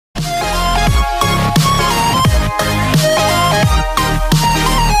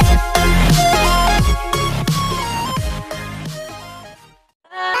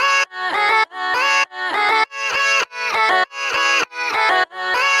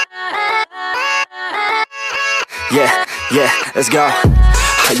Yeah, let's go.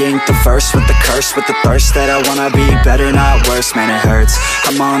 I ain't the first with the curse, with the thirst that I wanna be better, not worse, man it hurts.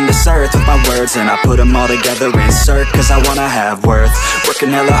 I'm on this earth with my words and I put them all together, insert, cause I wanna have worth.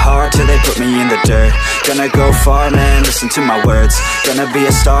 Working hella hard till they put me in the dirt. Gonna go far, man, listen to my words. Gonna be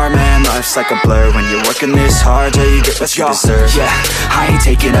a star, man, life's like a blur. When you're working this hard, yeah, you get what you deserve. Yeah, I ain't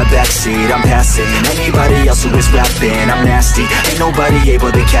taking a backseat, I'm passing anybody else who is rapping. I'm nasty, ain't nobody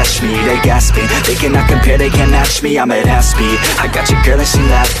able to catch me. They gasping, they cannot compare, they can't match me. I'm at half speed, I got your girl and she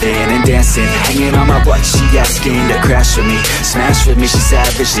laughing and dancing, hanging on my butt, she asking to crash with me, smash with me. She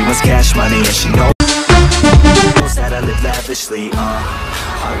savage, she wants cash money and she knows that I live lavishly.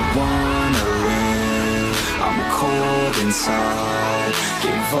 I wanna live, I'm cold inside.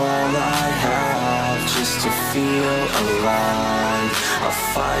 Give all I have just to feel alive. I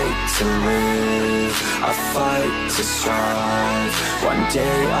fight to live, I fight to strive. One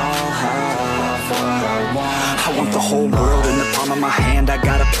day I'll have what I want. I want the whole world in the palm of my hand. I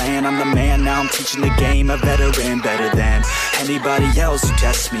got a plan, I'm the man. Now I'm teaching the game, a veteran, better than anybody else who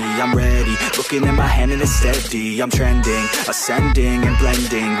tests me. I'm ready, looking in my hand and it's steady. I'm trending, ascending and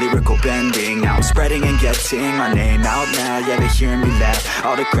blending, lyrical bending. Now I'm spreading and getting my name out now. Yeah, they hearing me laugh,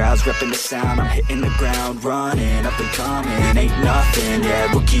 all the crowds repping the sound. I'm hitting the ground, running, up and coming, ain't nothing.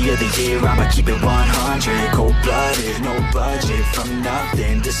 Yeah, rookie of the year, I'ma keep it 100. Cold-blooded, no budget, from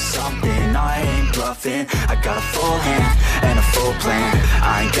nothing to something. I ain't bluffing, I got a full hand and a full plan.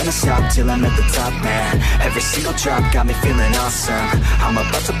 I ain't gonna stop till I'm at the top, man. Every single drop got me feeling awesome. I'm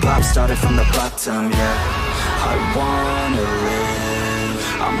about to pop, started from the bottom, yeah. I wanna live,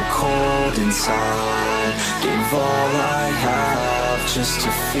 I'm cold inside. Give all I have just to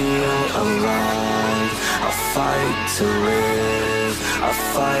feel alive. I fight to live, I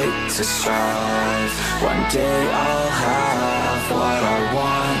fight to strive. One day I'll have what I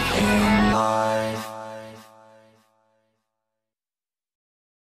want in life.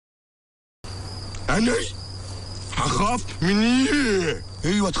 أنا هخاف من إيه؟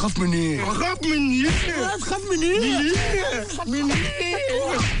 أيوة تخاف من إيه؟ هخاف من إيه؟ تخاف من إيه؟ من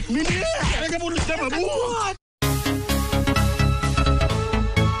إيه؟ من إيه؟ أنا جابوا لي السما أبوك.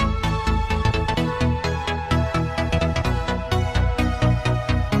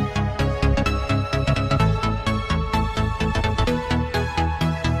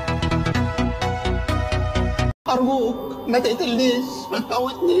 أرجوك ما تقتلنيش، ما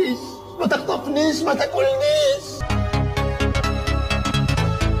تموتنيش، ما تخطفنيش، ما تاكلنيش.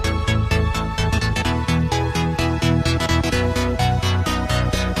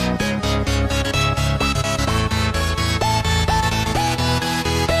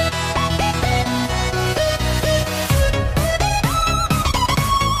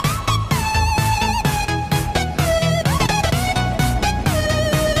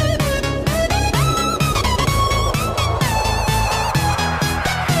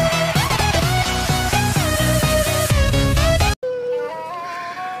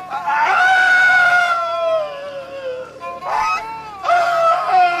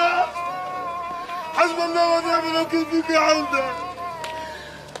 حسبي الله ونعم الوكيل فيك يا عودة.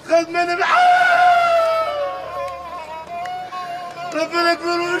 خد مني ربنا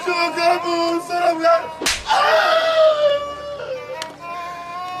يكبر ويشوفك يا ابو السلام يا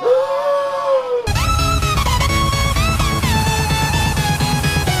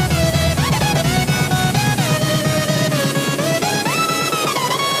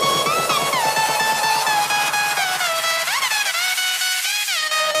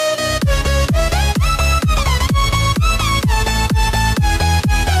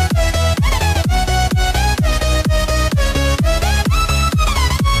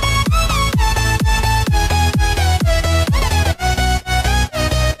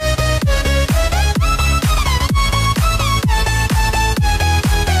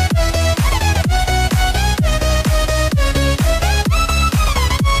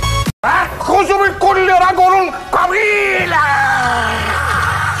خذوا من كل رجل قبيلة.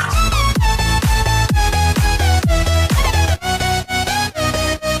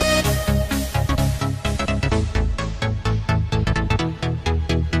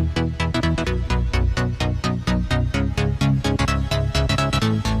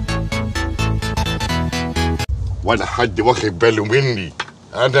 ولا حد واخد باله مني.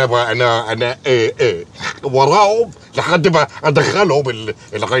 انا وراهم لحد ما ادخلهم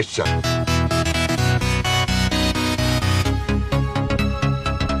الغشه.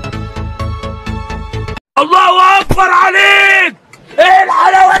 الله اكبر عليك! ايه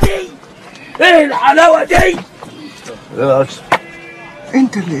الحلاوه دي؟ ايه الحلاوه دي؟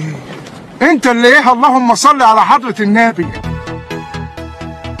 انت اللي ايه؟ اللهم صل على حضرة النبي.